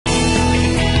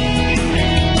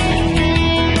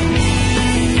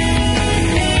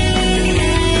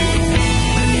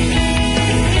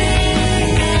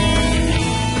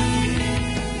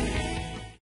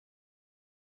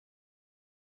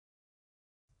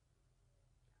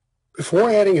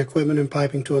Before adding equipment and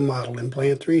piping to a model in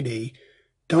Plant 3D,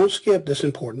 don't skip this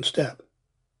important step.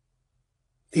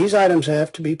 These items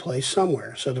have to be placed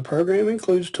somewhere, so the program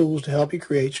includes tools to help you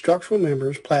create structural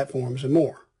members, platforms, and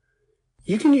more.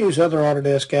 You can use other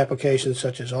Autodesk applications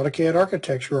such as AutoCAD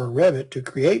Architecture or Revit to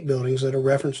create buildings that are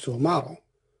referenced to a model.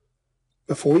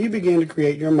 Before you begin to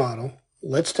create your model,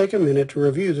 let's take a minute to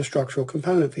review the structural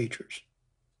component features.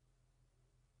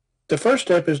 The first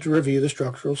step is to review the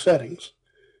structural settings.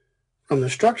 From the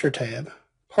Structure tab,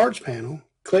 Parts panel,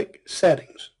 click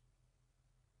Settings.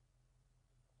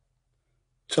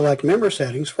 Select Member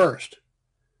Settings first.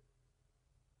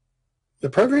 The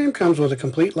program comes with a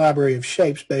complete library of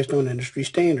shapes based on industry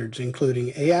standards,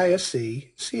 including AISC,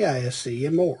 CISC,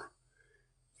 and more.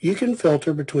 You can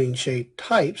filter between shape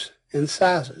types and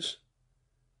sizes.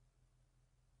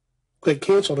 Click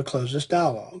Cancel to close this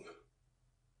dialog.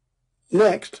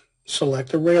 Next,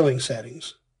 select the railing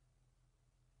settings.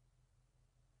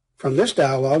 From this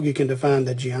dialog, you can define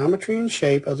the geometry and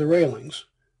shape of the railings,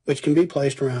 which can be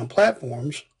placed around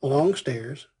platforms, along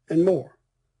stairs, and more.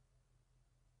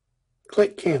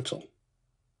 Click Cancel.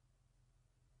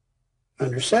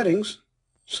 Under Settings,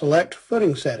 select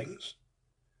Footing Settings.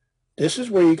 This is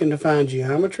where you can define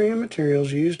geometry and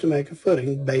materials used to make a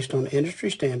footing based on industry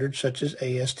standards such as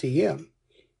ASTM.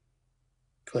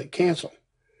 Click Cancel.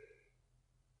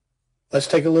 Let's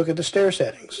take a look at the stair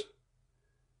settings.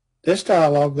 This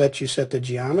dialog lets you set the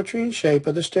geometry and shape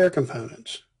of the stair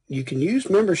components. You can use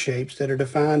member shapes that are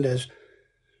defined as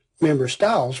member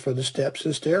styles for the steps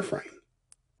and stair frame.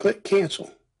 Click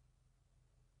Cancel.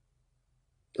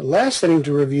 The last setting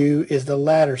to review is the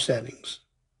ladder settings.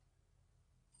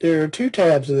 There are two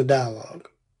tabs in the dialog.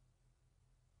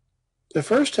 The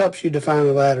first helps you define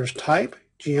the ladder's type,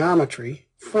 geometry,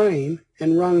 frame,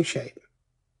 and rung shape.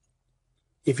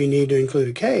 If you need to include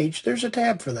a cage, there's a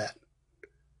tab for that.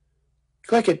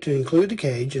 Click it to include the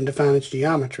cage and define its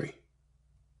geometry.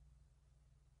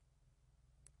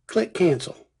 Click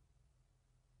Cancel.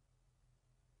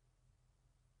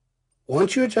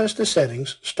 Once you adjust the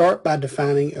settings, start by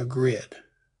defining a grid.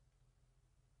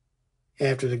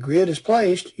 After the grid is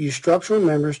placed, use structural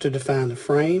members to define the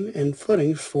frame and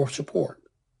footings for support.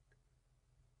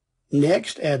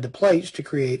 Next, add the plates to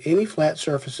create any flat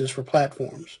surfaces for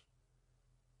platforms.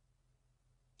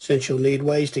 Since you'll need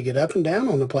ways to get up and down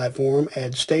on the platform,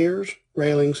 add stairs,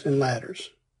 railings, and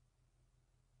ladders.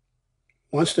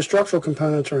 Once the structural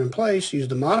components are in place, use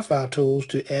the Modify tools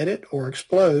to edit or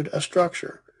explode a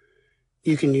structure.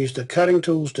 You can use the cutting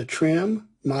tools to trim,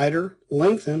 miter,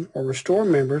 lengthen, or restore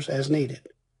members as needed.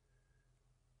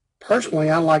 Personally,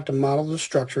 I like to model the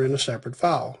structure in a separate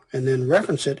file and then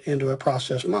reference it into a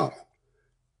process model.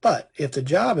 But if the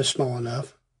job is small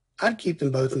enough, I'd keep them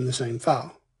both in the same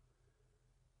file.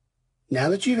 Now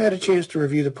that you've had a chance to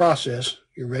review the process,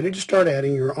 you're ready to start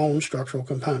adding your own structural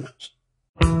components.